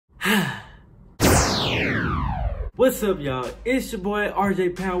What's up, y'all? It's your boy Earl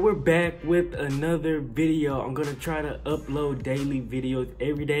Powell. We're back with another video. I'm gonna try to upload daily videos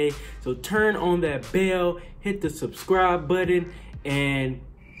every day, so turn on that bell, hit the subscribe button, and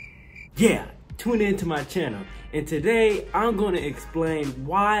yeah, tune into my channel. And today I'm gonna explain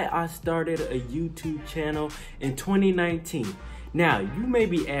why I started a YouTube channel in 2019. Now, you may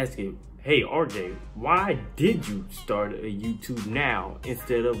be asking, hey RJ, why did you start a YouTube now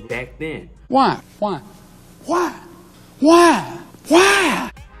instead of back then? Why?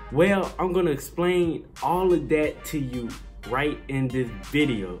 Well, I'm gonna explain all of that to you right in this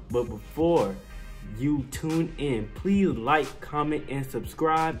video. But before you tune in, please like, comment, and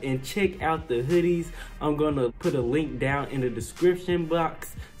subscribe, and check out the hoodies. I'm gonna put a link down in the description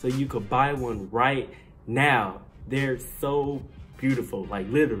box so you could buy one right now. They're so beautiful, like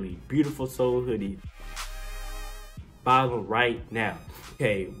literally beautiful soul hoodies. Buy them right now.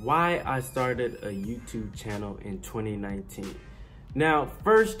 Okay, why I started a YouTube channel in 2019. Now,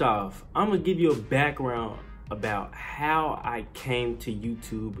 first off, I'm gonna give you a background about how I came to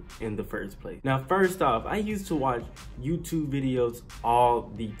YouTube in the first place. Now, first off, I used to watch YouTube videos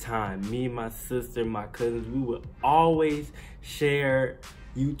all the time. Me and my sister, my cousins, we would always share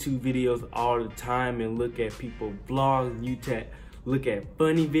YouTube videos all the time and look at people's vlogs, look at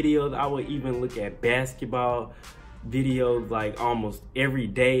funny videos. I would even look at basketball videos like almost every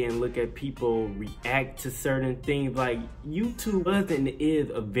day and look at people react to certain things. Like, YouTube was and is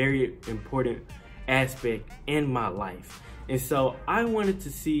a very important aspect in my life, and so I wanted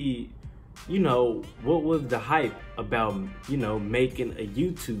to see, what was the hype about, making a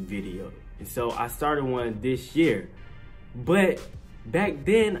YouTube video. And so I started one this year. But back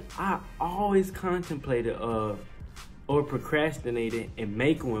then I always contemplated or procrastinated and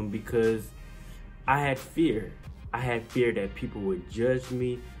make one because I had fear. I had fear that people would judge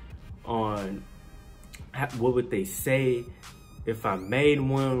me on what would they say if I made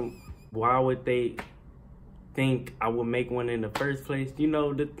one. Why would they think I would make one in the first place?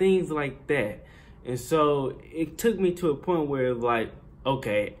 The things like that. And so it took me to a point where it's like,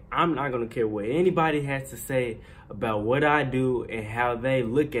 okay, I'm not gonna care what anybody has to say about what I do and how they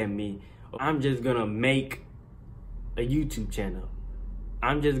look at me. I'm just gonna make a YouTube channel.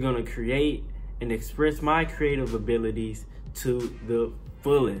 I'm just gonna create and express my creative abilities to the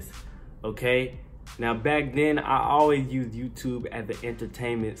fullest, okay? Now, back then, I always used YouTube as an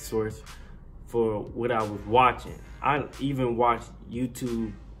entertainment source for what I was watching. I even watched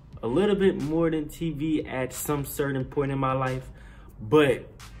YouTube a little bit more than TV at some certain point in my life. But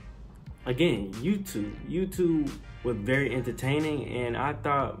again, YouTube was very entertaining, and I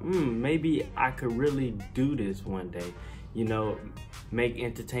thought, maybe I could really do this one day, make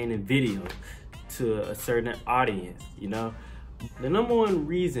entertaining videos to a certain audience. The number one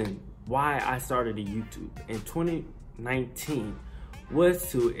reason why I started a YouTube in 2019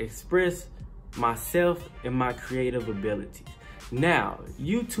 was to express myself and my creative abilities. Now,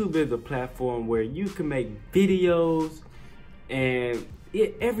 YouTube is a platform where you can make videos, and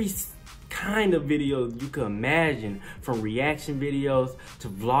every kind of videos you can imagine, from reaction videos to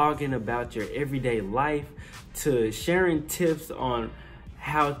vlogging about your everyday life to sharing tips on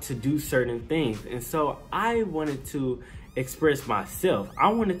how to do certain things. And so I wanted to express myself. I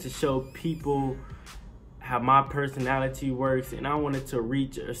wanted to show people how my personality works, and I wanted to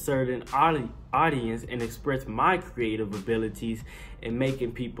reach a certain audience and express my creative abilities in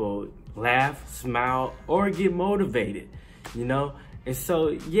making people laugh, smile, or get motivated, And so,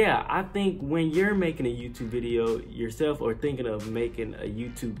 yeah, I think when you're making a YouTube video yourself or thinking of making a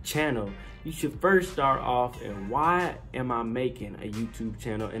YouTube channel, you should first start off and why am I making a YouTube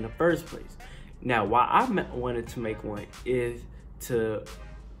channel in the first place? Now, why I wanted to make one is to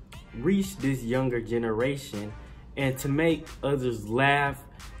reach this younger generation and to make others laugh,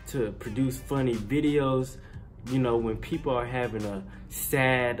 to produce funny videos. When people are having a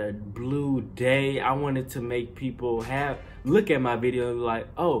sad or blue day, I wanted to make people look at my video and like,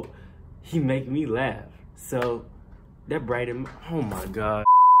 oh, he make me laugh. So that brightened, oh my God.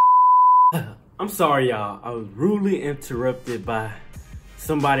 I'm sorry, y'all. I was rudely interrupted by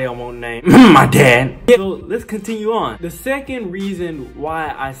somebody I won't name, my dad. So let's continue on. The second reason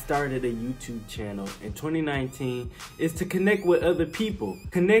why I started a YouTube channel in 2019 is to connect with other people.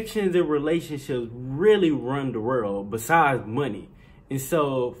 Connections and relationships really run the world besides money. And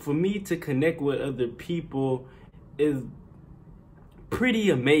so for me to connect with other people is pretty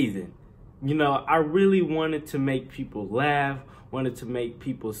amazing. I really wanted to make people laugh, wanted to make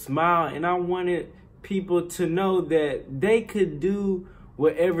people smile, and I wanted people to know that they could do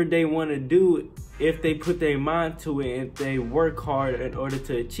whatever they want to do if they put their mind to it and they work hard in order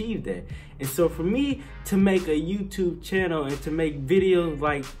to achieve that. And so for me to make a YouTube channel and to make videos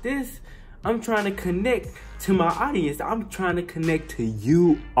like this, I'm trying to connect to my audience. I'm trying to connect to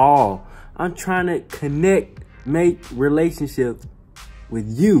you all. I'm trying to connect, make relationships with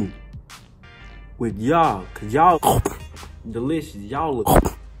you, with y'all, cause y'all delicious. Y'all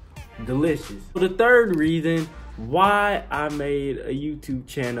look delicious. So the third reason why I made a YouTube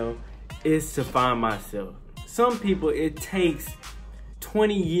channel is to find myself. Some people, it takes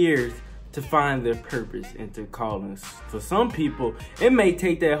 20 years to find their purpose and to calling. For some people, it may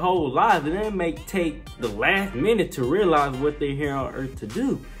take their whole life, and it may take the last minute to realize what they're here on earth to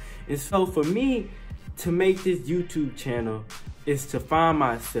do. And so for me to make this YouTube channel is to find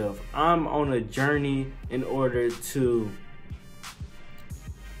myself. I'm on a journey in order to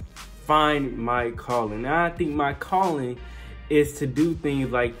find my calling. Now I think my calling is to do things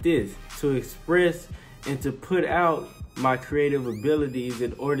like this, to express and to put out my creative abilities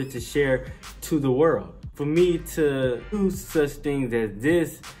in order to share to the world. For me to do such things as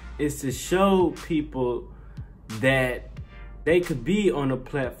this is to show people that they could be on a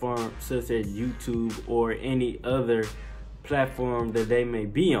platform such as YouTube or any other platform that they may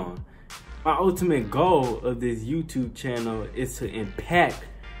be on. My ultimate goal of this YouTube channel is to impact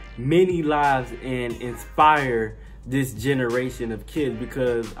many lives and inspire this generation of kids,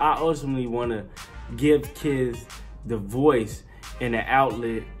 because I ultimately want to give kids the voice and the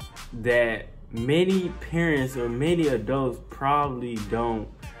outlet that many parents or many adults probably don't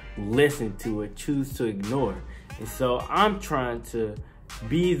listen to or choose to ignore. And so I'm trying to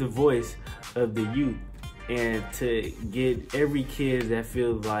be the voice of the youth and to get every kid that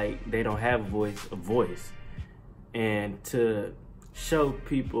feels like they don't have a voice, and to show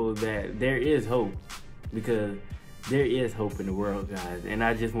people that there is hope, because there is hope in the world, guys, and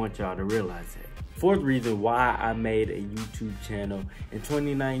I just want y'all to realize that. Fourth reason why I made a YouTube channel in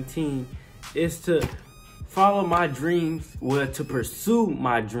 2019 is to follow my dreams, well, to pursue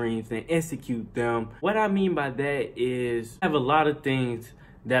my dreams and execute them. What I mean by that is I have a lot of things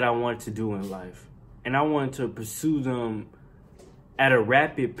that I want to do in life, and I want to pursue them at a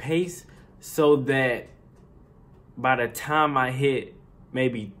rapid pace so that by the time I hit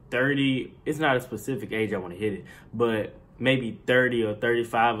maybe 30, it's not a specific age I want to hit it, but maybe 30 or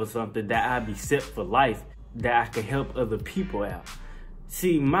 35 or something, that I'd be set for life, that I could help other people out.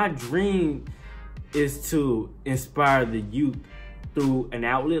 See, my dream is to inspire the youth through an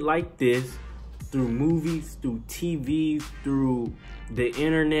outlet like this, through movies, through TV, through the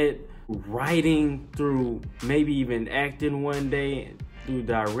internet, writing, through maybe even acting one day, through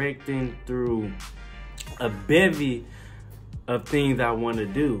directing, through a bevy of things I want to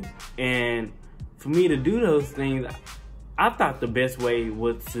do. And for me to do those things, I thought the best way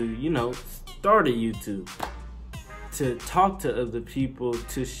was to, you know, start a YouTube, to talk to other people,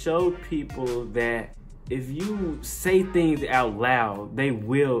 to show people that if you say things out loud, they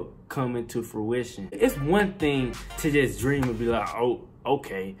will come into fruition. It's one thing to just dream and be like, oh,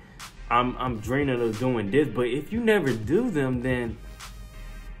 okay, I'm dreaming of doing this, but if you never do them, then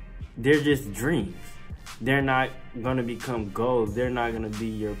they're just dreams. They're not gonna become goals. They're not gonna be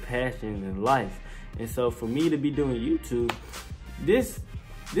your passion in life. And so for me to be doing YouTube, this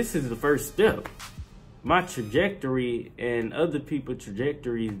is the first step. My trajectory and other people's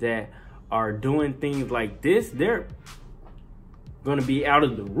trajectories that are doing things like this, they're gonna be out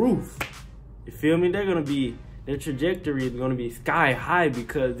of the roof. You feel me? Their trajectory is gonna be sky high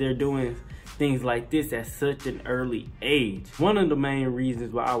because they're doing things like this at such an early age. One of the main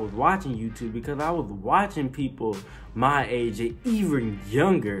reasons why I was watching YouTube, because I was watching people my age and even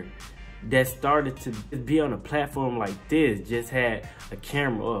younger that started to be on a platform like this, just had a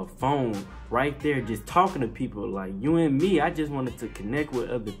camera or a phone right there, just talking to people like you and me. I just wanted to connect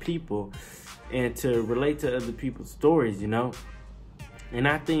with other people and to relate to other people's stories, you know? And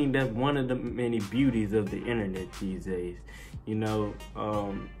I think that's one of the many beauties of the internet these days. You know,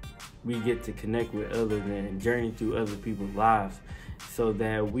 we get to connect with others and journey through other people's lives so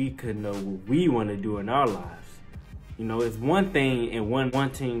that we could know what we want to do in our lives. You know, it's one thing and one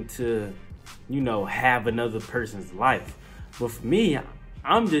wanting to, you know, have another person's life. But for me,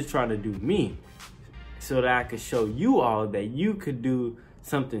 I'm just trying to do me so that I could show you all that you could do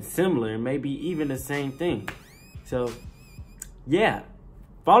something similar and maybe even the same thing. So, yeah,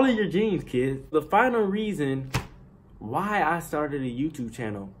 follow your dreams, kids. The final reason why I started a YouTube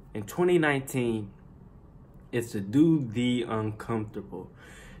channel in 2019 is to do the uncomfortable.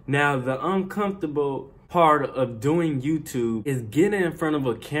 Now, the uncomfortable part of doing YouTube is getting in front of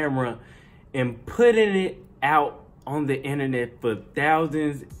a camera and putting it out on the internet for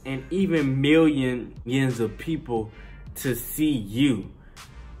thousands and even millions of people to see you.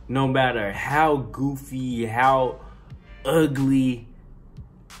 No matter how goofy, how ugly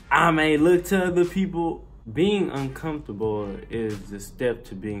I may look to other people, being uncomfortable is the step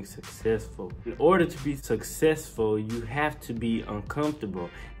to being successful. In order to be successful, you have to be uncomfortable.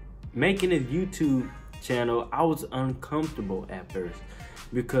 Making a YouTube channel, I was uncomfortable at first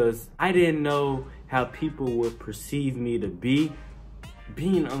because I didn't know how people would perceive me to be.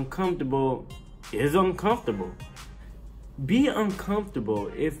 Being uncomfortable is uncomfortable. Be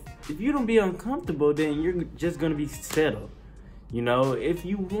uncomfortable. If you don't be uncomfortable, then you're just gonna be settled. You know, if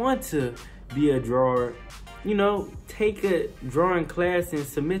you want to be a drawer, you know, take a drawing class and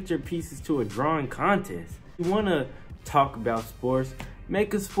submit your pieces to a drawing contest. If you want to talk about sports,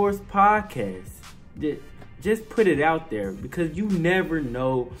 make a sports podcast. Just put it out there, because you never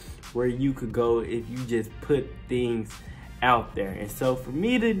know where you could go if you just put things out there. And so for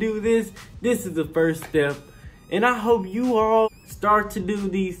me to do this is the first step. And I hope you all start to do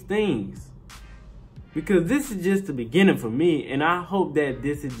these things, because this is just the beginning for me, and I hope that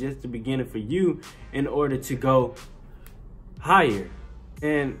this is just the beginning for you in order to go higher.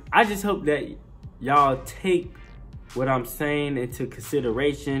 And I just hope that y'all take what I'm saying into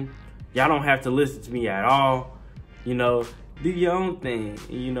consideration. Y'all don't have to listen to me at all. You know, do your own thing.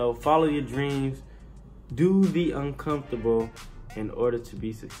 You know, follow your dreams. Do the uncomfortable in order to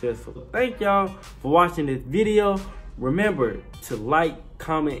be successful. Thank y'all for watching this video. Remember to like,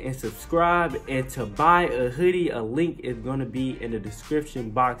 comment, and subscribe, and to buy a hoodie. A link is gonna be in the description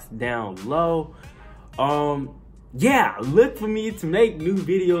box down low. Yeah, look for me to make new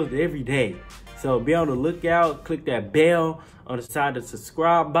videos every day. So be on the lookout, click that bell on the side of the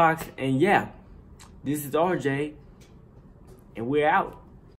subscribe box. And yeah, this is RJ, and we're out.